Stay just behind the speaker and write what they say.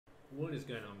What is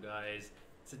going on, guys?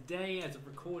 Today, as of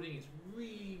recording, it's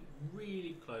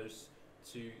really close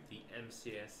to the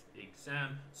MCS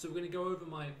exam. So we're going to go over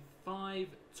my 5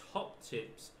 top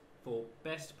tips for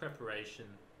best preparation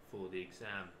for the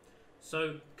exam.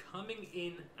 So coming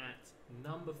in at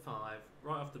number 5,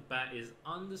 right off the bat, is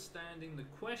understanding the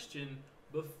question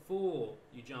before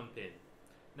you jump in.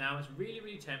 Now, it's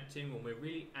really tempting when we're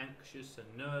really anxious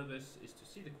and nervous is to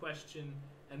see the question,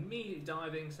 immediately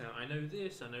diving, saying, I know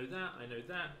this, I know that, I know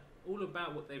that, all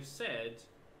about what they've said,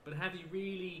 but have you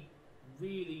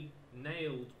really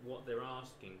nailed what they're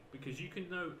asking? Because you can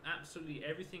know absolutely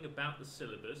everything about the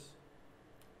syllabus,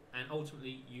 and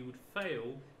ultimately you would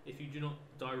fail if you do not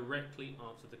directly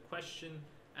answer the question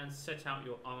and set out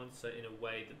your answer in a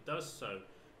way that does so.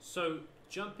 So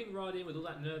jumping right in with all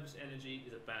that nervous energy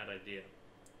is a bad idea.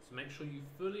 So make sure you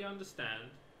fully understand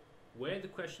where the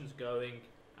question's going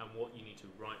and what you need to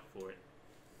write for it.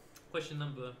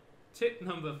 Tip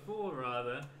number 4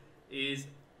 rather, is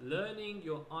learning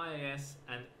your IAS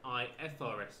and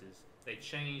IFRSs. They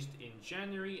changed in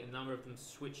January, a number of them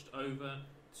switched over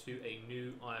to a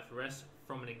new IFRS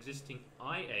from an existing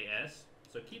IAS.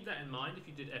 So keep that in mind if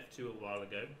you did F2 a while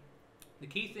ago. The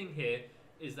key thing here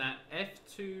is that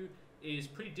F2 is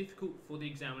pretty difficult for the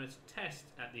examiner to test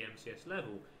at the MCS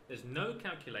level. There's no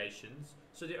calculations,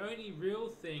 so the only real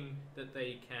thing that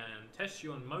they can test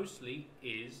you on mostly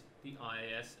is the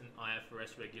IAS and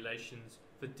IFRS regulations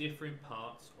for different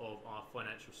parts of our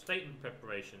financial statement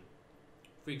preparation.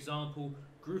 For example,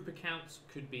 group accounts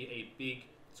could be a big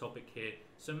topic here,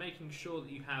 so making sure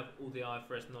that you have all the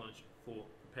IFRS knowledge for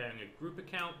preparing a group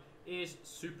account is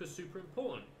super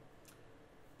important.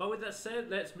 But with that said,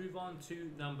 let's move on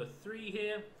to number 3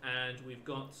 here, and we've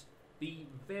got be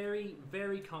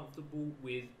very comfortable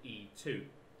with E2.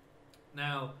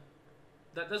 Now,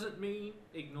 that doesn't mean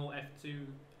ignore F2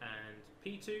 and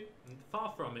P2,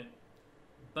 far from it,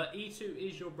 but E2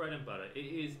 is your bread and butter. It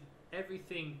is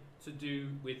everything to do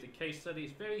with the case study.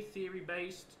 It's very theory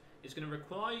based. It's going to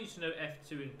require you to know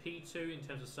F2 and P2 in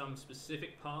terms of some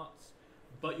specific parts,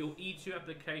 but your E2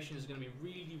 application is going to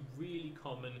be really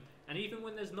common, and even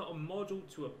when there's not a model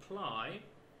to apply,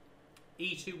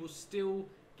 E2 will still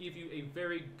give you a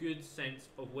very good sense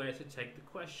of where to take the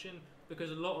question, because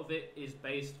a lot of it is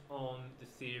based on the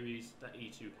theories that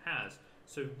E2 has.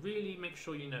 So really make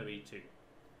sure you know E2.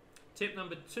 Tip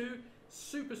number 2,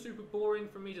 super boring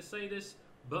for me to say this,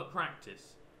 but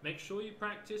practice. Make sure you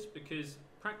practice, because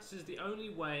practice is the only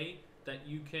way that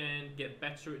you can get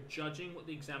better at judging what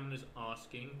the examiner's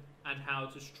asking and how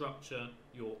to structure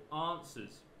your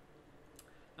answers.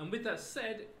 And with that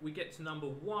said, we get to number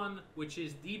 1, which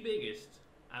is the biggest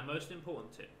and most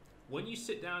important tip. When you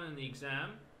sit down in the exam,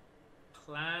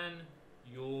 plan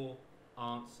your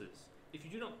answers. If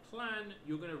you do not plan,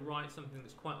 you're going to write something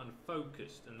that's quite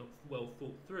unfocused and not well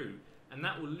thought through, and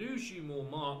that will lose you more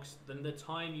marks than the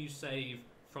time you save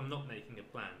from not making a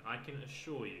plan, I can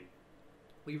assure you.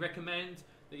 We recommend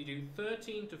that you do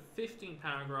 13 to 15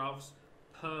 paragraphs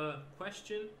per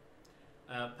question,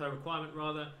 per requirement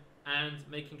rather, and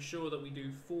making sure that we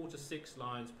do 4 to 6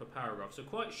 lines per paragraph. So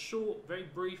quite short, very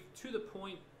brief, to the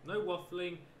point, no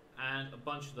waffling, and a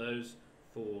bunch of those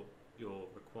for your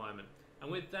requirement.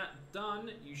 And with that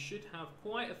done, you should have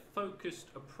quite a focused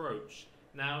approach.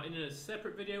 Now, in a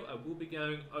separate video, I will be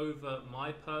going over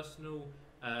my personal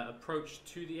approach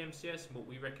to the MCS and what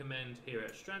we recommend here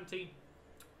at Astranti.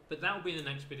 But that will be in the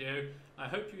next video. I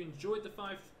hope you enjoyed the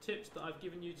 5 tips that I've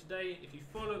given you today. If you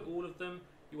follow all of them,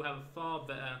 you will have a far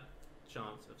better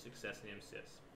chance of success in the MCS.